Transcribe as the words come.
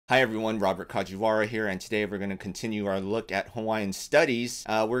Hi everyone, Robert Kajiwara here, and today we're going to continue our look at Hawaiian studies.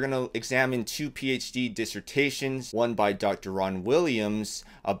 We're going to examine two PhD dissertations, one by Dr. Ron Williams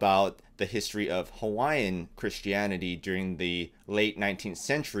about the history of Hawaiian Christianity during the late 19th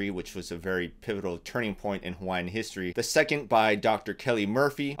century, which was a very pivotal turning point in Hawaiian history. The second by Dr. Kelly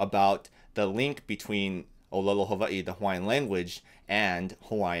Murphy about the link between ʻOlelo Hawaiʻi, the Hawaiian language, and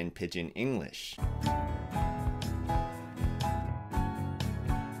Hawaiian Pidgin English.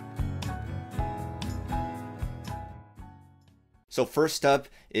 So first up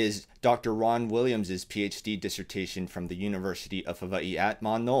is Dr. Ron Williams' PhD dissertation from the University of Hawaii at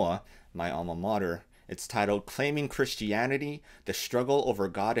Manoa, my alma mater. It's titled Claiming Christianity, The Struggle Over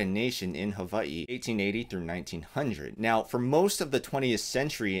God and Nation in Hawaii, 1880 through 1900. Now, for most of the 20th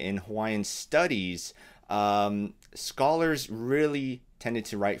century in Hawaiian studies, scholars really tended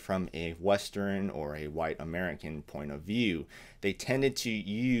to write from a Western or a white American point of view. They tended to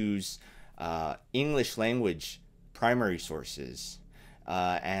use English language primary sources,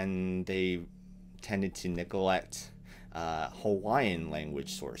 and they tended to neglect Hawaiian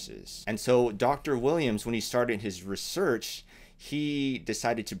language sources. And so Dr. Williams, when he started his research, he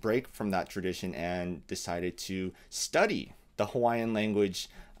decided to break from that tradition and decided to study the Hawaiian language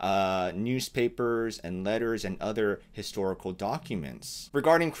newspapers and letters and other historical documents.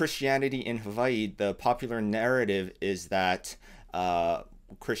 Regarding Christianity in Hawaii, the popular narrative is that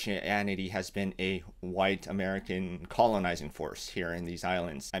Christianity has been a white American colonizing force here in these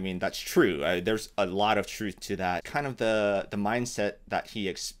islands. I mean, that's true. There's a lot of truth to that. Kind of the mindset that he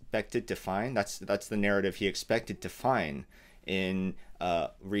expected to find. That's the narrative he expected to find in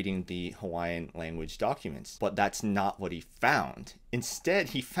reading the Hawaiian language documents. But that's not what he found. Instead,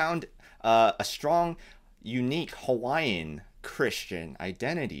 he found a strong, unique Hawaiian Christian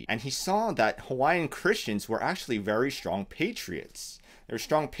identity. And he saw that Hawaiian Christians were actually very strong patriots. They're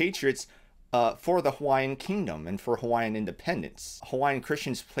strong patriots for the Hawaiian kingdom and for Hawaiian independence. Hawaiian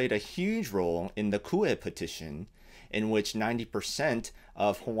Christians played a huge role in the Kue petition, in which 90%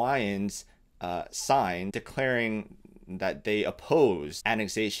 of Hawaiians signed, declaring that they opposed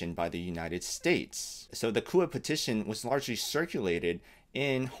annexation by the United States. So the Kue petition was largely circulated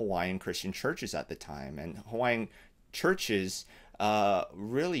in Hawaiian Christian churches at the time, and Hawaiian churches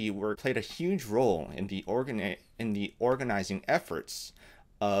really played a huge role in the organizing efforts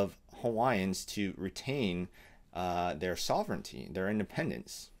of Hawaiians to retain their sovereignty, their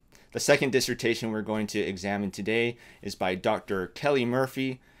independence. The second dissertation we're going to examine today is by Dr. Kelly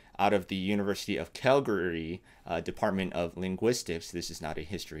Murphy out of the University of Calgary, Department of Linguistics. This is not a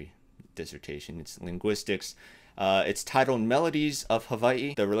history dissertation, it's linguistics. It's titled Melodies of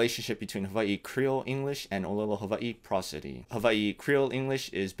Hawaii, the relationship between Hawaii Creole English and ʻOlelo Hawaii Prosody. Hawaii Creole English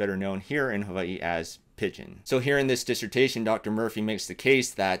is better known here in Hawaii as Pidgin. So here in this dissertation, Dr. Murphy makes the case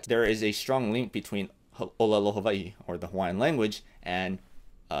that there is a strong link between ʻOlelo Hawaii, or the Hawaiian language, and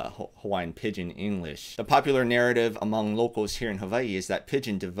Hawaiian Pidgin English. The popular narrative among locals here in Hawaii is that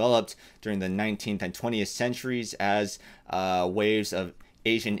Pidgin developed during the 19th and 20th centuries as waves of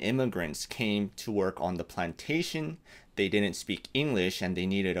Asian immigrants came to work on the plantation. They didn't speak English and they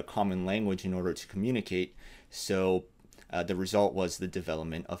needed a common language in order to communicate. So the result was the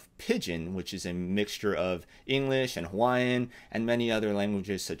development of Pidgin, which is a mixture of English and Hawaiian and many other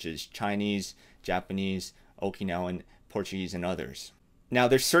languages such as Chinese, Japanese, Okinawan, Portuguese, and others. Now,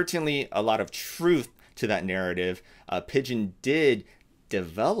 there's certainly a lot of truth to that narrative. Pidgin did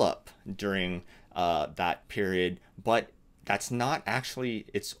develop during that period, but that's not actually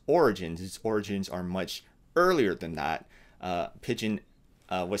its origins. Its origins are much earlier than that. Pidgin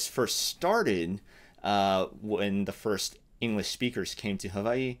was first started when the first English speakers came to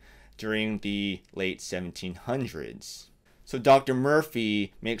Hawaii during the late 1700s. So Dr.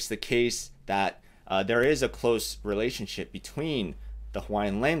 Murphy makes the case that there is a close relationship between the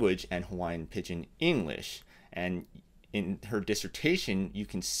Hawaiian language and Hawaiian Pidgin English. And in her dissertation, you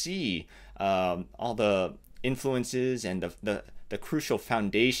can see all the influences and the crucial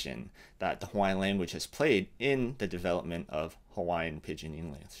foundation that the Hawaiian language has played in the development of Hawaiian Pidgin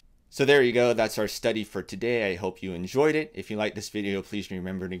English. So there you go, that's our study for today. I hope you enjoyed it. If you like this video, please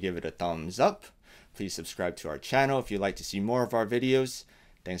remember to give it a thumbs up. Please subscribe to our channel if you'd like to see more of our videos.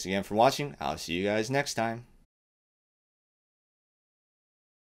 Thanks again for watching. I'll see you guys next time.